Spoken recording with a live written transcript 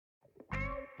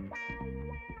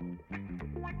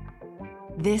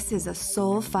This is a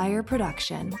Soulfire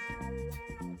production.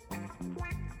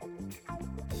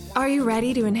 Are you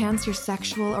ready to enhance your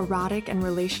sexual, erotic, and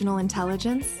relational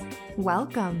intelligence?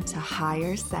 Welcome to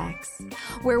Higher Sex,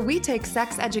 where we take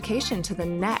sex education to the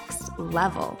next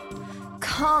level.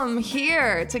 Come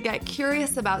here to get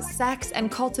curious about sex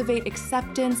and cultivate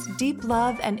acceptance, deep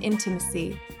love, and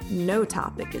intimacy. No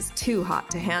topic is too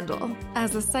hot to handle.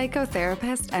 As a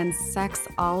psychotherapist and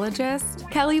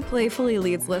sexologist, Kelly playfully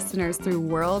leads listeners through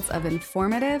worlds of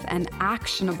informative and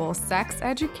actionable sex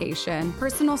education,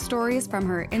 personal stories from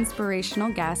her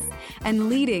inspirational guests, and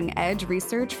leading-edge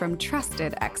research from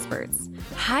trusted experts.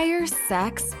 Higher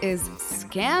Sex is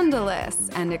scandalous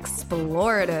and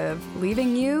explorative,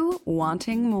 leaving you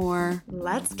wanting more.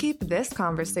 Let's keep this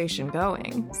conversation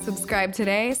going. Subscribe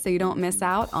today so you don't miss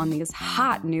out on these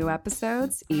hot new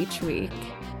episodes each week.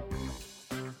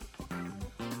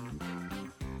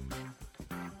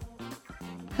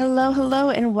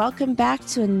 Hello, and welcome back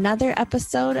to another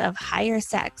episode of Higher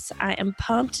Sex. I am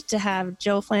pumped to have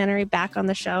Jo Flannery back on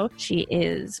the show. She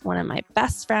is one of my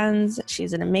best friends.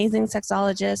 She's an amazing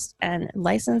sexologist and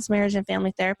licensed marriage and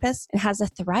family therapist and has a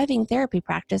thriving therapy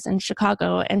practice in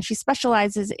Chicago, and she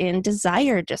specializes in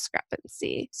desire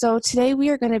discrepancy. So today we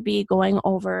are going to be going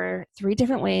over 3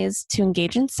 different ways to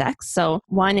engage in sex. So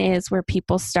one is where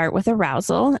people start with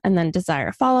arousal and then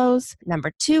desire follows.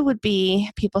 Number 2 would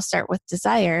be people start with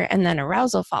desire and then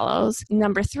arousal follows.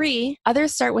 Number 3,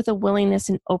 others start with a willingness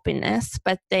and openness,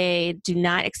 but they do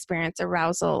not experience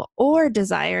arousal or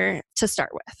desire to start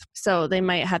with. So they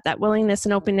might have that willingness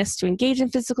and openness to engage in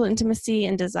physical intimacy,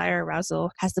 and desire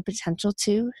arousal has the potential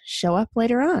to show up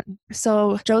later on.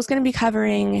 So Jo's going to be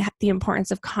covering the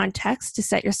importance of context to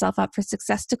set yourself up for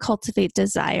success to cultivate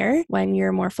desire when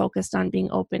you're more focused on being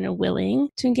open and willing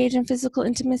to engage in physical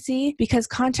intimacy, because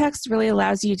context really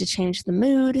allows you to change the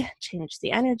mood, change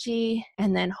the energy,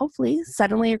 and then hopefully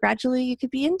suddenly or gradually you could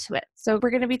be into it. So we're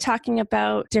going to be talking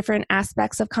about different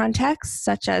aspects of context,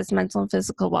 such as mental and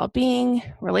physical well-being,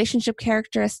 relationship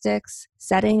characteristics,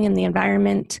 setting and the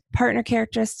environment, partner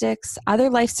characteristics, other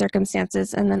life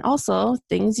circumstances, and then also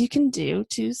things you can do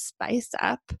to spice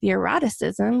up the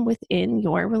eroticism within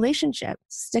your relationship.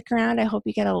 Stick around. I hope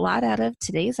you get a lot out of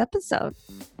today's episode.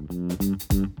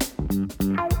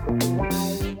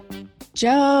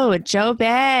 Jo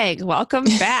Bag, welcome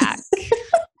back.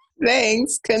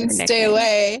 Thanks. Couldn't stay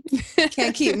away.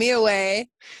 Can't keep me away.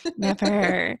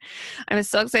 Never. I'm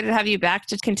so excited to have you back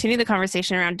to continue the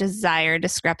conversation around desire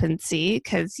discrepancy,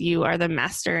 because you are the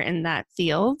master in that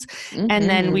field. Mm-hmm. And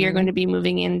then we are going to be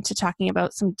moving into talking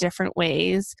about some different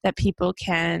ways that people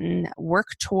can work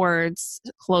towards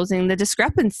closing the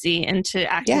discrepancy and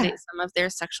to activate some of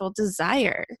their sexual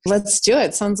desire. Let's do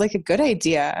it. Sounds like a good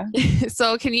idea.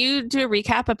 So can you do a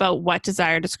recap about what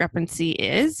desire discrepancy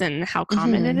is and how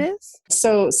common it is?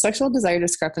 So sexual desire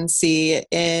discrepancy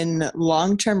in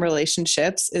long-term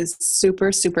relationships is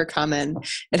super, super common.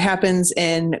 It happens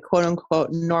in quote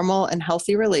unquote normal and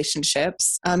healthy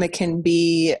relationships. It can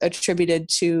be attributed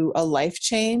to a life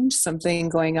change, something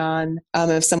going on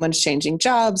if someone's changing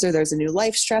jobs or there's a new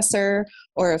life stressor,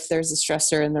 or if there's a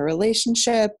stressor in the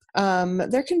relationship.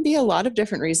 There can be a lot of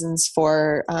different reasons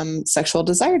for sexual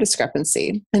desire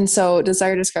discrepancy. And so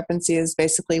desire discrepancy is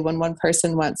basically when one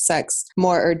person wants sex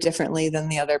more or differently than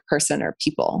the other person or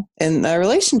people in the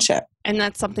relationship. And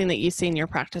that's something that you see in your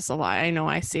practice a lot. I know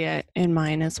I see it in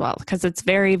mine as well, because it's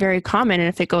very, very common. And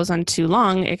if it goes on too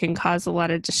long, it can cause a lot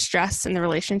of distress in the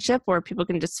relationship, where people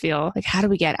can just feel like, how do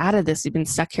we get out of this? We've been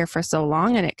stuck here for so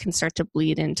long, and it can start to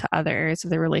bleed into other areas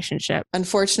of the relationship.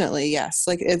 Unfortunately, yes.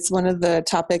 Like, it's one of the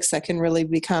topics that can really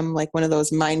become like one of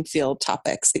those minefield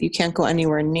topics that you can't go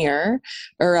anywhere near,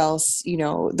 or else,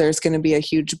 there's going to be a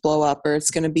huge blow up, or it's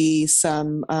going to be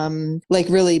some like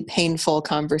really painful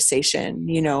conversation,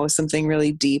 something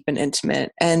really deep and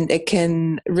intimate. And it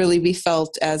can really be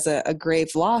felt as a grave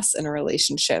loss in a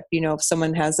relationship. If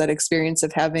someone has that experience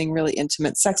of having really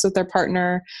intimate sex with their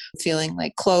partner, feeling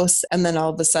like close, and then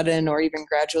all of a sudden, or even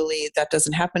gradually, that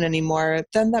doesn't happen anymore,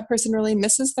 then that person really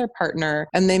misses their partner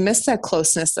and they miss that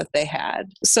closeness that they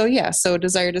had. So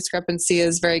desire discrepancy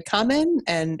is very common,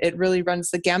 and it really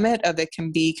runs the gamut of, it can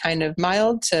be kind of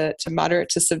mild to moderate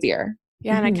to severe.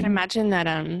 Yeah, and I can imagine that,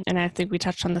 and I think we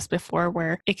touched on this before,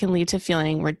 where it can lead to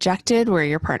feeling rejected, where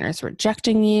your partner's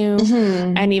rejecting you.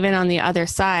 Mm-hmm. And even on the other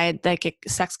side, like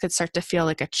sex could start to feel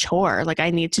like a chore, like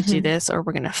I need to do this or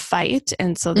we're going to fight.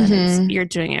 And so then you're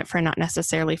doing it for not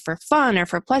necessarily for fun or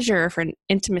for pleasure or for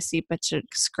intimacy, but to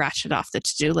scratch it off the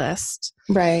to-do list.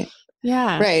 Right.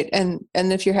 Yeah. Right. And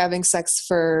if you're having sex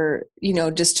for,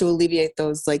 just to alleviate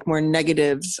those like more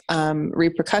negative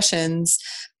repercussions,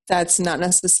 that's not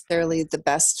necessarily the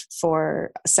best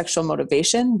for sexual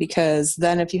motivation, because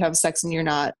then if you have sex and you're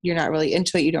not really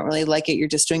into it, you don't really like it, you're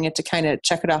just doing it to kind of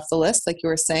check it off the list, like you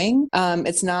were saying,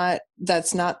 that's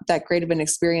not that great of an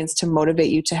experience to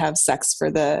motivate you to have sex for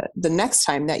the next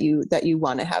time that you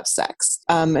want to have sex.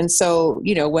 And so,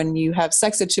 when you have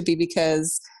sex, it should be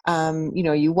because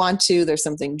you want to, there's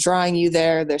something drawing you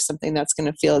there's something that's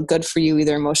going to feel good for you,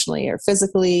 either emotionally or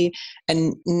physically,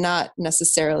 and not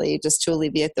necessarily just to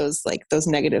alleviate those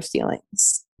negative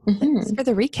feelings. Thanks for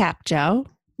the recap, Joe.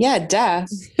 Yeah, deaf.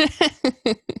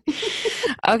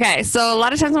 Okay. So a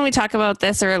lot of times when we talk about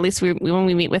this, or at least when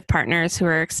we meet with partners who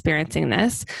are experiencing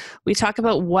this, we talk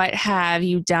about what have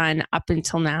you done up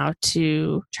until now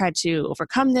to try to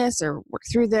overcome this or work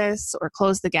through this or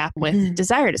close the gap with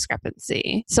desire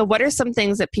discrepancy. So what are some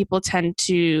things that people tend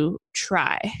to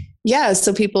try? Yeah.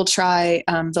 So people try,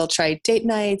 they'll try date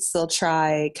nights. They'll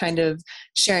try kind of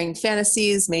sharing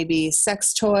fantasies, maybe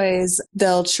sex toys.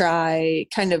 They'll try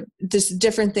kind of just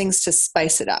different things to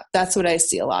spice it up. That's what I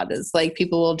see a lot, is like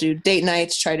people will do date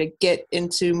nights, try to get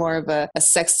into more of a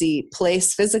sexy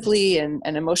place physically and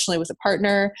emotionally with a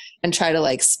partner, and try to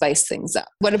like spice things up.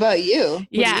 What about you?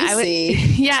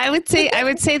 I would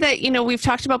say that, we've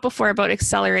talked about before about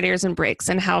accelerators and brakes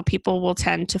and how people will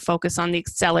tend to focus on the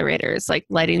accelerators, like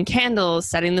lighting candles,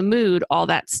 setting the mood, all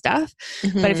that stuff.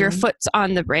 But if your foot's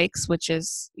on the brakes, which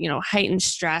is, heightened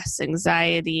stress,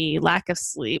 anxiety, lack of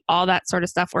sleep, all that sort of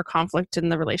stuff, or conflict in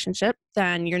the relationship,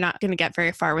 then you're not going to get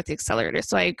very far with the accelerator.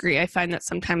 So I agree. I find that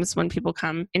sometimes when people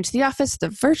come into the office, the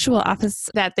virtual office,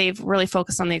 that they've really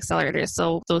focused on the accelerators.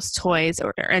 So those toys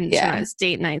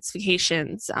date nights,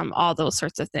 vacations, all those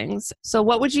sorts of things. So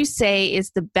what would you say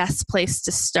is the best place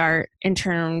to start in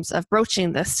terms of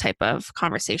broaching this type of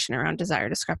conversation around desire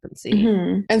discrepancy?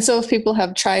 And so if people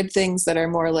have tried things that are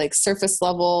more like surface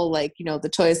level, like, the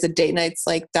toys, the date nights,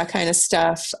 like that kind of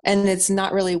stuff, and it's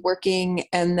not really working,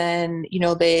 and then,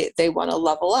 they want to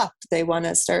level up. They want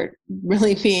to start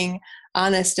really being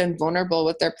honest and vulnerable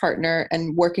with their partner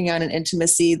and working on an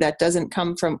intimacy that doesn't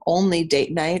come from only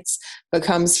date nights, but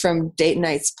comes from date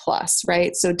nights plus,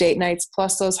 right? So date nights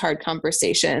plus those hard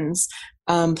conversations,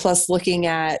 plus looking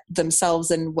at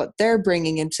themselves and what they're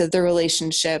bringing into the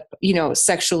relationship,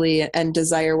 sexually and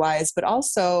desire wise, but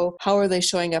also how are they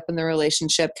showing up in the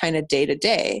relationship kind of day to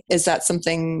day? Is that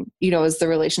something, is the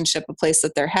relationship a place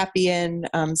that they're happy in?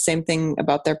 Same thing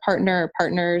about their partner or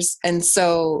partners. And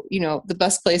so, the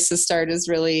best place to start is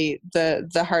really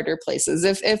the harder places.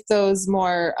 If those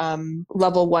more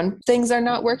level one things are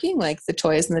not working, like the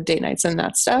toys and the date nights and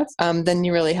that stuff, then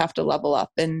you really have to level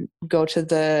up and go to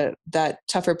that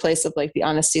tougher place of like the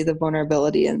honesty, the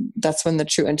vulnerability, and that's when the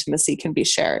true intimacy can be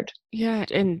shared. Yeah,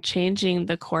 and changing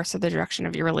the course of the direction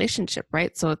of your relationship,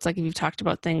 right? So it's like if you've talked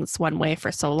about things one way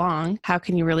for so long, how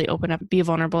can you really open up, be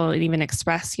vulnerable, and even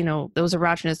express, those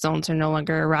erogenous zones are no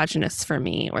longer erogenous for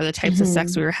me, or the types of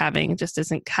sex we were having just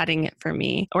isn't cutting it for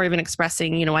me, or even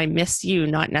expressing, I miss you,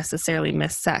 not necessarily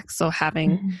miss sex. So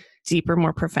having deeper,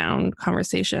 more profound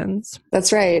conversations.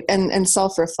 That's right. And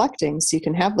self-reflecting so you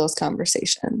can have those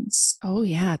conversations. Oh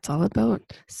yeah. It's all about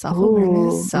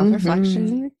self-awareness,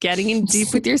 self-reflection, getting in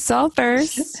deep with yourself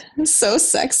first. So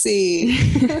sexy.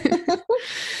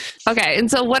 Okay. And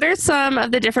so what are some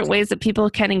of the different ways that people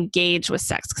can engage with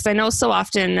sex? Because I know so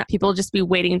often people just be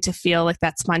waiting to feel like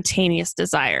that spontaneous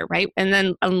desire, right? And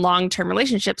then in long-term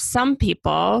relationships, some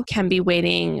people can be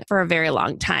waiting for a very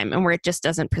long time and where it just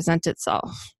doesn't present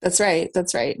itself. That's right.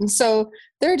 That's right. And so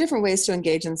there are different ways to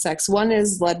engage in sex. One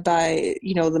is led by,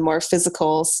 the more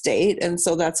physical state. And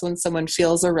so that's when someone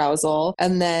feels arousal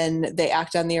and then they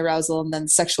act on the arousal and then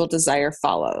sexual desire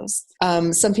follows.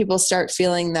 Some people start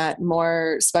feeling that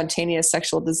more spontaneous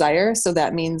sexual desire. So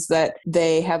that means that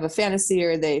they have a fantasy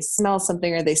or they smell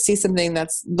something or they see something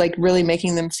that's like really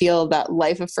making them feel that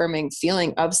life-affirming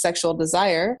feeling of sexual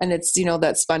desire. And it's,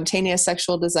 that spontaneous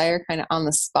sexual desire kind of on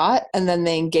the spot. And then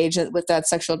they engage it with that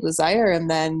sexual desire and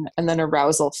then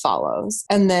arousal follows.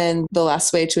 And then the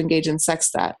last way to engage in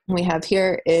sex that we have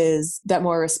here is that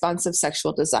more responsive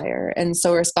sexual desire. And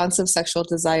so responsive sexual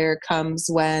desire comes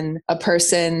when a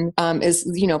person is,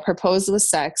 proposed with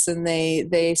sex and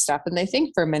they stop and they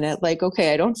think for a minute, like,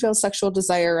 okay, I don't feel sexual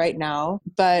desire right now,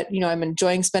 but, I'm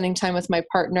enjoying spending time with my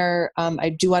partner. I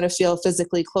do want to feel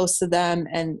physically close to them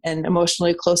and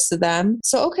emotionally close to them.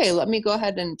 So, okay, let me go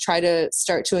ahead and try to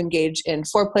start to engage in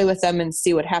foreplay with them and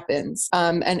see what happens.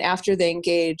 And after they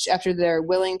engage, after they're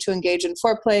willing to engage in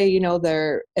foreplay,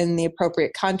 they're in the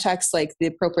appropriate context, like the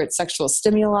appropriate sexual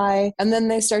stimuli, and then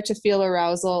they start to feel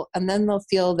arousal, and then they'll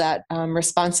feel that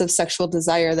responsive sexual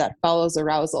desire that follows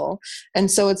arousal.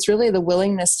 And so it's really the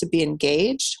willingness to be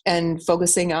engaged and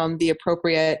focusing on the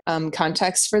appropriate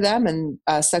context for them and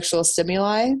sexual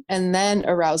stimuli, and then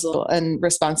arousal and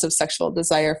responsive sexual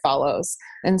desire follows.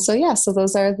 And so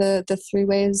those are the three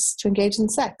ways to engage in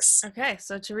sex. Okay,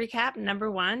 so to recap, number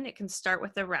 1, it can start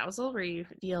with arousal where you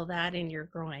feel that in your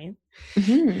groin.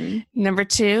 Mm-hmm. Number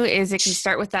 2 is it can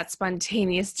start with that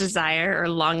spontaneous desire or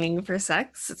longing for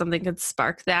sex. Something could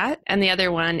spark that. And the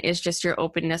other one is just your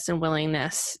openness and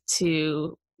willingness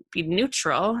to be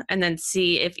neutral and then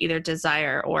see if either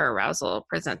desire or arousal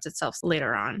presents itself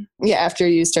later on. Yeah, after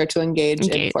you start to engage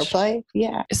in foreplay.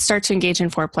 Yeah. Start to engage in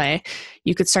foreplay.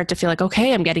 You could start to feel like,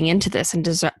 okay, I'm getting into this, and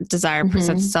desire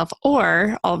presents itself.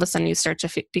 Or all of a sudden you start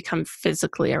to become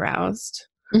physically aroused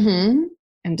and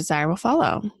desire will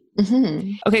follow.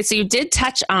 Mm-hmm. Okay, so you did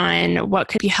touch on what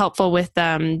could be helpful with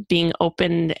being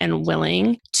open and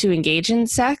willing to engage in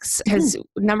sex, because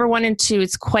number 1 and 2,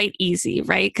 it's quite easy,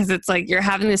 right? Because it's like you're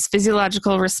having this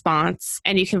physiological response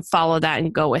and you can follow that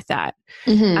and go with that.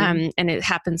 And it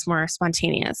happens more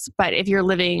spontaneous. But if you're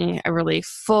living a really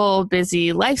full,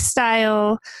 busy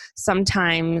lifestyle,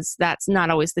 sometimes that's not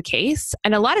always the case.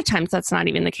 And a lot of times that's not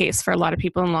even the case for a lot of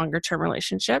people in longer term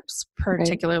relationships,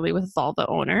 particularly with vulva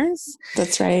owners.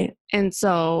 That's right. And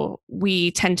so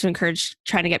we tend to encourage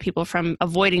trying to get people from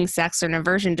avoiding sex or an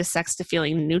aversion to sex to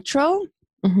feeling neutral.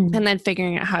 And then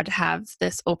figuring out how to have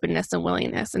this openness and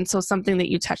willingness. And so something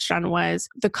that you touched on was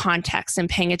the context and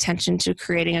paying attention to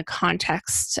creating a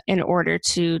context in order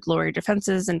to lower your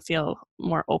defenses and feel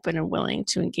more open and willing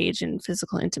to engage in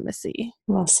physical intimacy.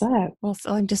 Well said. Well,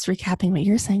 so I'm just recapping what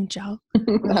you're saying, Joe.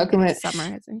 How come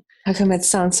summarizing? How come it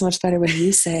sounds so much better when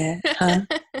you say it? Huh?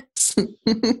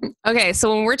 Okay,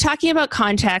 so when we're talking about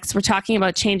context, we're talking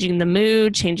about changing the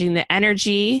mood, changing the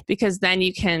energy, because then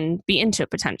you can be into it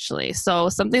potentially. So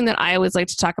something that I always like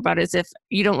to talk about is if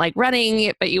you don't like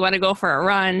running, but you want to go for a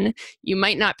run, you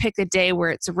might not pick a day where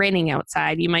it's raining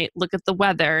outside. You might look at the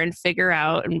weather and figure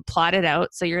out and plot it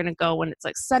out. So you're going to go when it's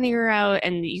like sunnier out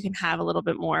and you can have a little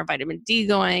bit more vitamin D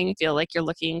going, feel like you're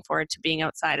looking forward to being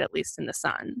outside, at least in the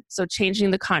sun. So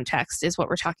changing the context is what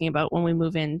we're talking about when we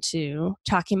move into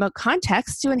talking about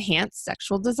context to enhance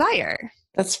sexual desire.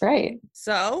 That's right.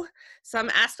 So some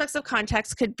aspects of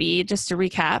context could be, just to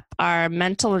recap, our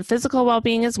mental and physical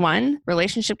well-being is 1,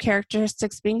 relationship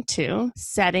characteristics being 2,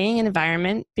 setting and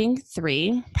environment being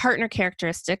 3, partner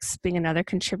characteristics being another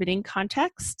contributing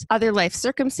context, other life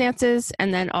circumstances,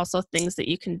 and then also things that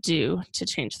you can do to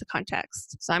change the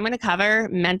context. So I'm going to cover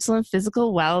mental and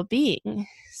physical well-being.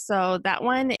 So that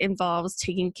one involves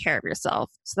taking care of yourself.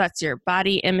 So that's your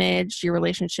body image, your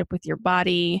relationship with your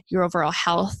body, your overall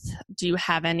health. Do you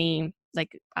have any,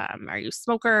 are you a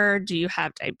smoker? Do you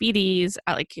have diabetes?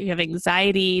 You have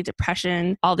anxiety,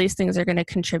 depression? All these things are going to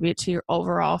contribute to your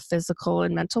overall physical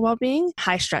and mental well-being.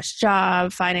 High stress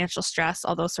job, financial stress,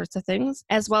 all those sorts of things,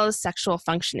 as well as sexual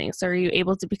functioning. So are you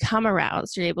able to become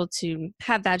aroused? You're able to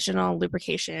have vaginal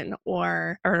lubrication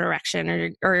or an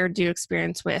erection, or do you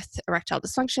experience with erectile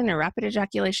dysfunction or rapid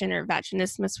ejaculation or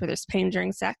vaginismus where there's pain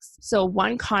during sex? So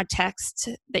one context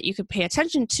that you could pay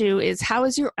attention to is how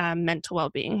is your mental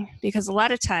well-being? Because a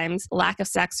lot of times lack of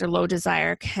sex or low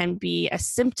desire can be a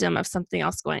symptom of something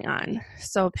else going on.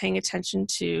 So paying attention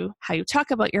to how you talk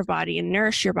about your body and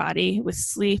nourish your body with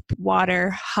sleep,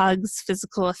 water, hugs,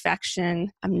 physical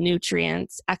affection,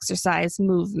 nutrients, exercise,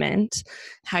 movement.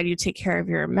 How do you take care of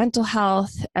your mental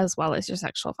health as well as your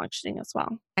sexual functioning as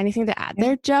well? Anything to add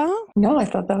there, Joe? No, I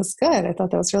thought that was good. I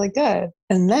thought that was really good.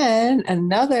 And then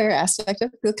another aspect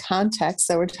of the context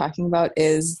that we're talking about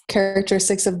is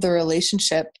characteristics of the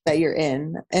relationship that you're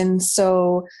in. And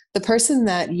so the person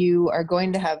that you are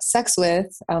going to have sex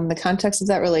with, the context of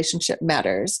that relationship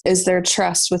matters. Is there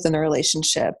trust within the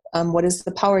relationship? What is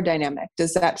the power dynamic?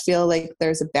 Does that feel like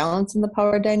there's a balance in the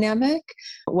power dynamic?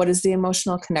 What is the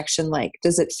emotional connection like?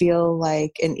 Does it feel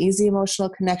like an easy emotional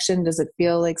connection? Does it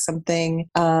feel like something,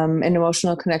 an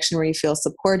emotional connection where you feel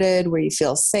supported, where you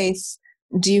feel safe?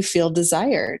 Do you feel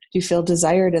desired? Do you feel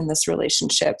desired in this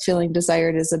relationship? Feeling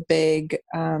desired is a big,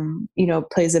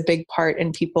 plays a big part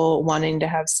in people wanting to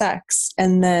have sex.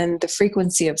 And then the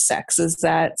frequency of sex, is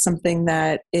that something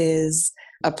that is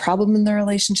a problem in the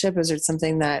relationship? Is it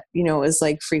something that, is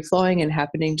like free flowing and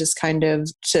happening just kind of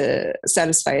to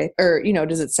satisfy, or,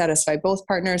 does it satisfy both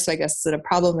partners? So I guess, is it a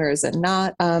problem or is it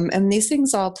not? And these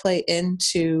things all play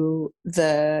into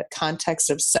the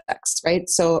context of sex, right?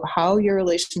 So how your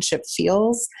relationship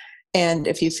feels And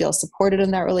if you feel supported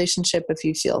in that relationship, if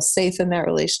you feel safe in that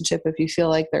relationship, if you feel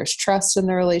like there's trust in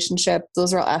the relationship,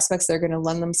 those are all aspects that are going to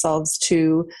lend themselves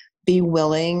to be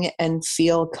willing and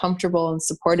feel comfortable and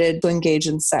supported to engage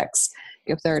in sex.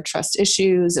 If there are trust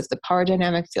issues, if the power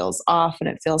dynamic feels off and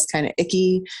it feels kind of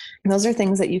icky, and those are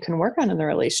things that you can work on in the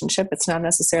relationship. It's not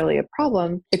necessarily a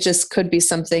problem. It just could be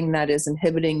something that is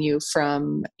inhibiting you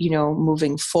from,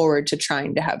 moving forward to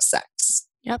trying to have sex.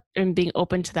 Yep. And being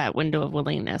open to that window of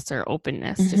willingness or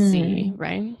openness to see,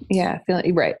 right? Yeah.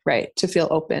 Right. To feel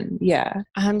open. Yeah.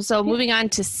 So moving on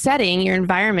to setting, your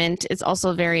environment is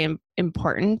also very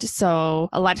important. So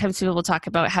a lot of times people will talk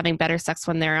about having better sex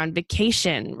when they're on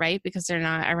vacation, right? Because they're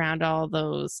not around all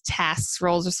those tasks,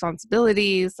 roles,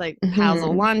 responsibilities, like piles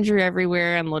of laundry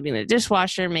everywhere, unloading the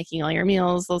dishwasher, making all your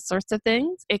meals, those sorts of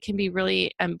things. It can be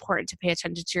really important to pay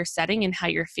attention to your setting and how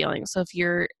you're feeling. So if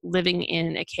you're living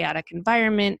in a chaotic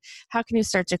environment, how can you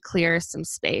start to clear some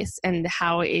space? And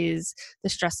how is the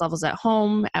stress levels at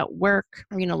home, at work,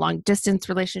 or, long distance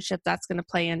relationship, that's going to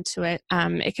play into it.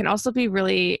 It can also be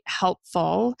really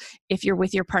helpful if you're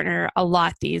with your partner a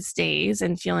lot these days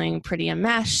and feeling pretty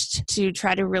enmeshed to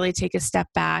try to really take a step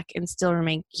back and still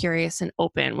remain curious and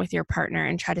open with your partner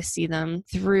and try to see them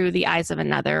through the eyes of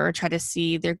another, or try to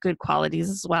see their good qualities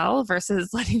as well versus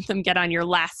letting them get on your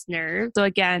last nerve. So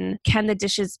again, can the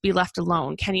dishes be left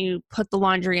alone? Can you put the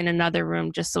laundry in another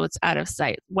room just so it's out of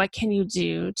sight? What can you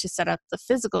do to set up the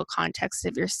physical context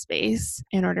of your space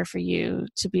in order for you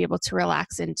to be able to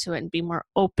relax into it and be more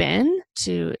open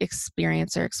to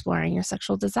experience or exploring your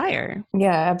sexual desire?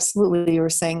 Yeah, absolutely. You were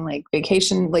saying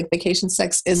vacation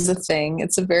sex is a thing.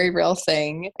 It's a very real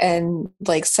thing. And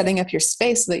setting up your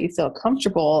space so that you feel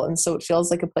comfortable. And so it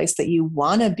feels like a place that you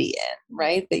want to be in,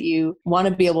 right? That you want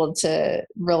to be able to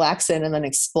relax in and then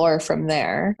explore from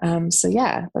there. So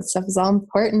yeah, that stuff is all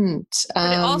important.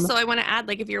 But also I want to add,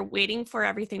 if you're waiting for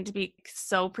everything to be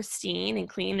so pristine and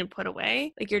clean and put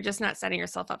away, you're just not setting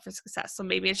yourself up for success. So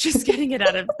maybe it's just getting it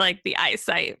out of the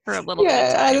eyesight for a little bit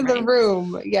of time, out of the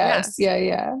room. Yes.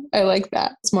 Yeah. I like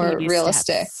that. It's more Baby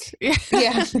realistic. Steps.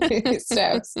 Yeah.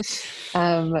 Steps.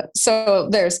 So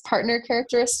there's partner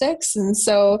characteristics. And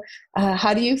so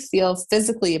how do you feel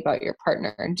physically about your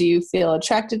partner? Do you feel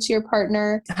attracted to your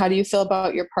partner? How do you feel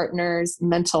about your partner's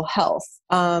mental health?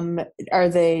 Do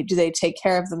they take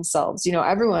care of themselves?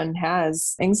 Everyone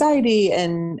has anxiety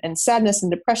and sadness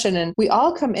and depression, and we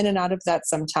all come in and out of that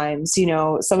sometimes,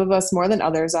 some of us more than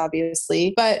others,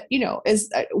 obviously, but, is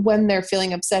when they're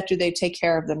feeling upset, do they take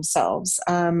care of themselves?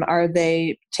 Are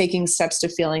they taking steps to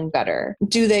feeling better?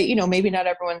 Do they, maybe not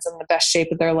everyone's in the best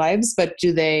shape of their lives, but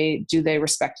do they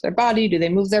respect their body? Do they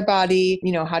move their body?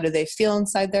 How do they feel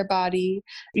inside their body?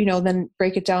 Then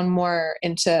break it down more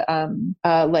into,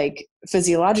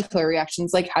 physiological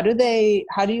reactions. How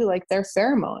do you like their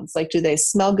pheromones? Do they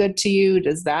smell good to you?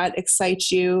 Does that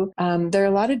excite you? There are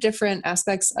a lot of different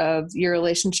aspects of your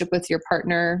relationship with your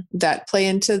partner that play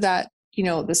into that,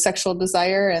 the sexual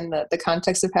desire and the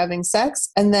context of having sex.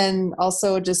 And then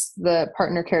also just the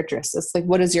partner characteristics.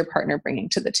 What is your partner bringing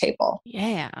to the table?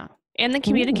 Yeah. And then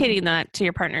communicating that to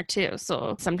your partner too.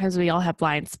 So sometimes we all have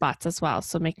blind spots as well.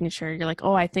 So making sure you're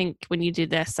oh, I think when you do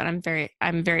this, that I'm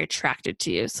very attracted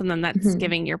to you. So then that's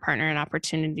giving your partner an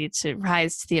opportunity to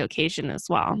rise to the occasion as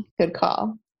well. Good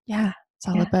call. Yeah. It's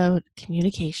all about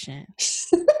communication.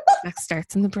 Sex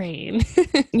starts in the brain.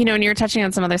 And you're touching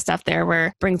on some other stuff there where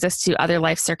it brings us to other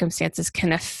life circumstances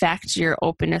can affect your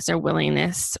openness or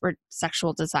willingness or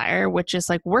sexual desire, which is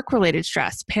work-related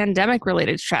stress,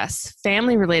 pandemic-related stress,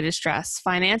 family-related stress,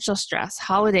 financial stress,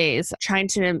 holidays, trying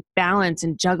to balance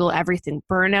and juggle everything.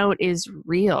 Burnout is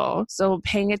real. So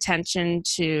paying attention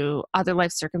to other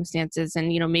life circumstances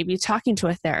and, maybe talking to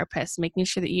a therapist, making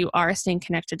sure that you are staying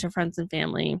connected to friends and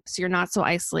family so you're not so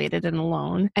isolated and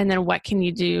alone. And then what can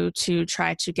you do to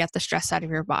try to get the stress out of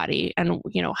your body? And,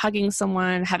 hugging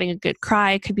someone, having a good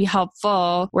cry could be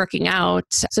helpful, working out.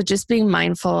 So just being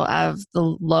mindful of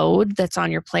the load that's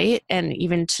on your plate. And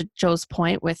even to Joe's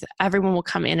point with everyone will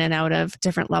come in and out of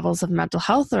different levels of mental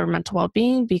health or mental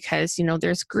well-being because,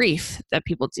 there's grief that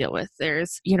people deal with.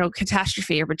 There's,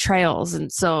 catastrophe or betrayals.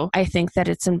 And so I think that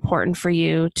it's important for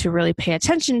you to really pay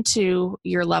attention to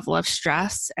your level of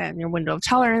stress and your window of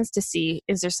tolerance to see,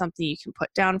 is there something you can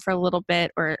put down for a little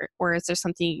bit, or is there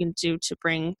something you can do to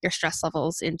bring your stress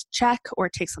levels into check or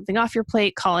take something off your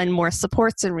plate, call in more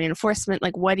supports and reinforcement?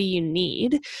 What do you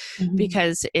need?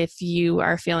 Because if you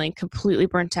are feeling completely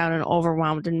burnt out and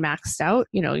overwhelmed and maxed out,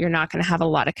 you're not going to have a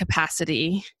lot of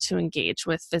capacity to engage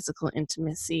with physical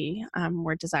intimacy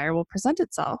where desire will present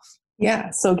itself.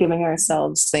 Yeah. So giving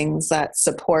ourselves things that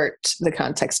support the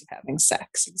context of having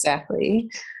sex. Exactly.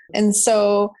 And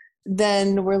so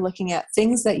then we're looking at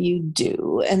things that you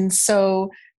do. And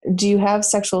so do you have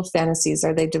sexual fantasies?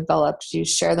 Are they developed? Do you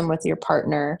share them with your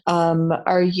partner?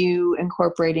 Are you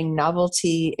incorporating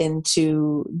novelty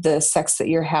into the sex that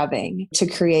you're having to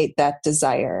create that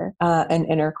desire and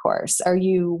intercourse? Are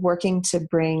you working to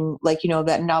bring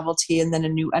that novelty and then a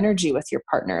new energy with your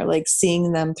partner, like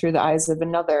seeing them through the eyes of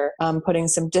another, putting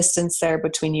some distance there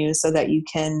between you so that you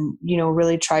can,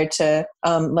 really try to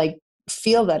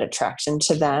feel that attraction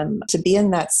to them, to be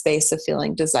in that space of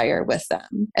feeling desire with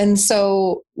them. And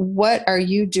so what are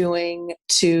you doing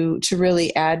to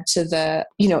really add to the,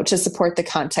 to support the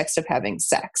context of having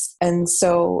sex? And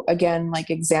so again,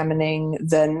 examining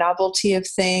the novelty of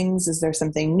things. Is there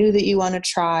something new that you want to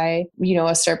try?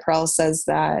 Esther Perel says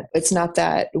that it's not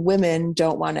that women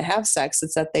don't want to have sex,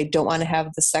 it's that they don't want to have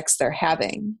the sex they're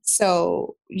having.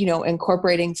 So,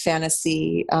 incorporating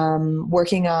fantasy,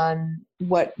 working on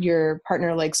what your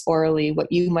partner likes orally,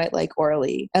 what you might like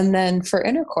orally. And then for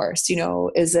intercourse,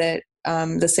 is it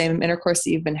the same intercourse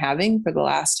that you've been having for the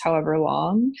last however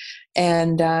long?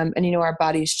 And our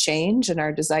bodies change and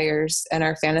our desires and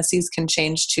our fantasies can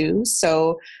change too.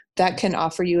 So that can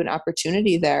offer you an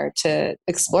opportunity there to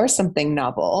explore something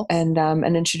novel and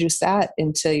introduce that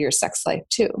into your sex life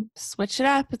too. Switch it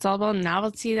up. It's all about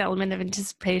novelty, the element of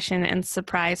anticipation and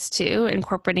surprise too,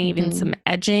 incorporating even some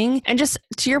edging. And just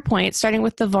to your point, starting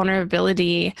with the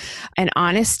vulnerability and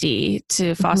honesty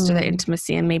to foster that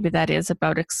intimacy. And maybe that is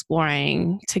about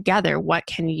exploring together. What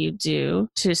can you do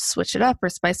to switch it up or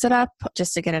spice it up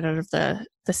just to get it out of the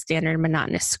standard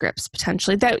monotonous scripts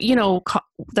potentially that,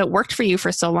 that worked for you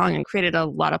for so long and created a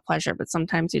lot of pleasure, but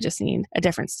sometimes you just need a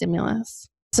different stimulus.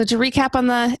 So to recap on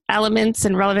the elements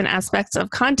and relevant aspects of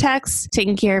context,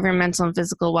 taking care of your mental and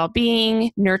physical well-being,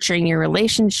 nurturing your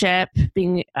relationship,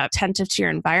 being attentive to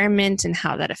your environment and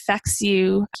how that affects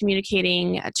you,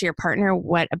 communicating to your partner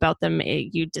what about them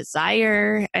you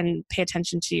desire and pay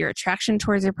attention to your attraction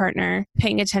towards your partner,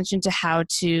 paying attention to how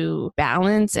to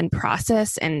balance and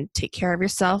process and take care of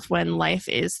yourself when life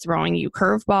is throwing you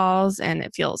curveballs and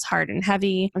it feels hard and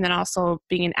heavy, and then also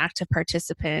being an active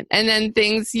participant, and then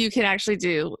things you can actually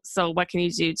do. So what can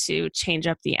you do to change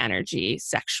up the energy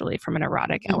sexually from an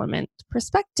erotic element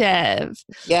perspective?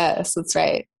 Yes, that's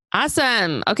right.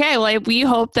 Awesome. Okay. Well, we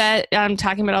hope that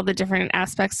talking about all the different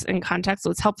aspects and contexts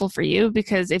was helpful for you,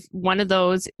 because if one of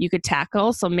those you could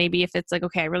tackle, so maybe if it's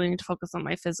okay, I really need to focus on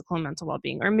my physical and mental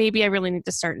well-being, or maybe I really need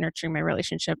to start nurturing my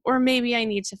relationship, or maybe I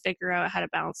need to figure out how to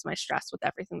balance my stress with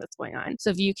everything that's going on.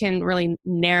 So if you can really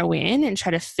narrow in and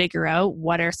try to figure out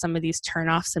what are some of these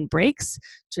turnoffs and breaks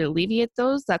to alleviate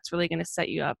those, that's really going to set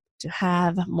you up to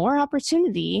have more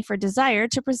opportunity for desire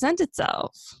to present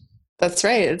itself. That's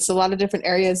right. It's a lot of different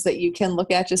areas that you can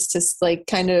look at just to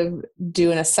kind of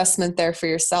do an assessment there for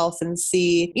yourself and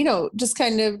see, just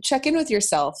kind of check in with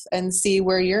yourself and see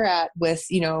where you're at with,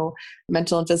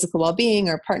 mental and physical well-being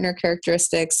or partner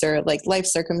characteristics or life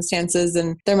circumstances.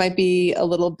 And there might be a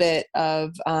little bit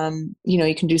of,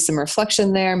 you can do some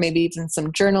reflection there, maybe even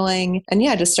some journaling, and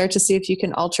just start to see if you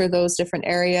can alter those different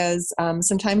areas.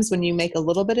 Sometimes when you make a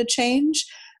little bit of change,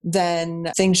 then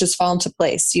things just fall into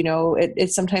place.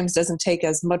 It sometimes doesn't take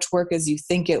as much work as you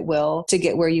think it will to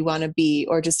get where you want to be,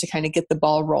 or just to kind of get the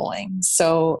ball rolling.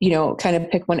 So, kind of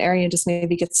pick one area and just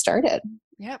maybe get started.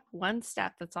 Yep. One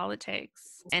step. That's all it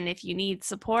takes. And if you need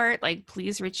support,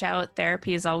 please reach out.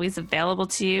 Therapy is always available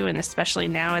to you. And especially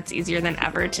now, it's easier than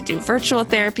ever to do virtual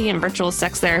therapy and virtual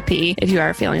sex therapy if you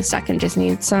are feeling stuck and just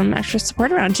need some extra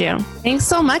support around you. Thanks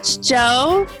so much,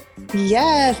 Jo.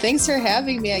 Yeah, thanks for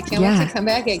having me. I can't wait to come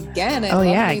back again.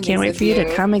 I can't wait for you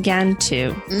to come again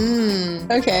too.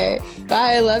 Okay.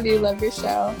 Bye. Love you. Love your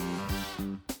show.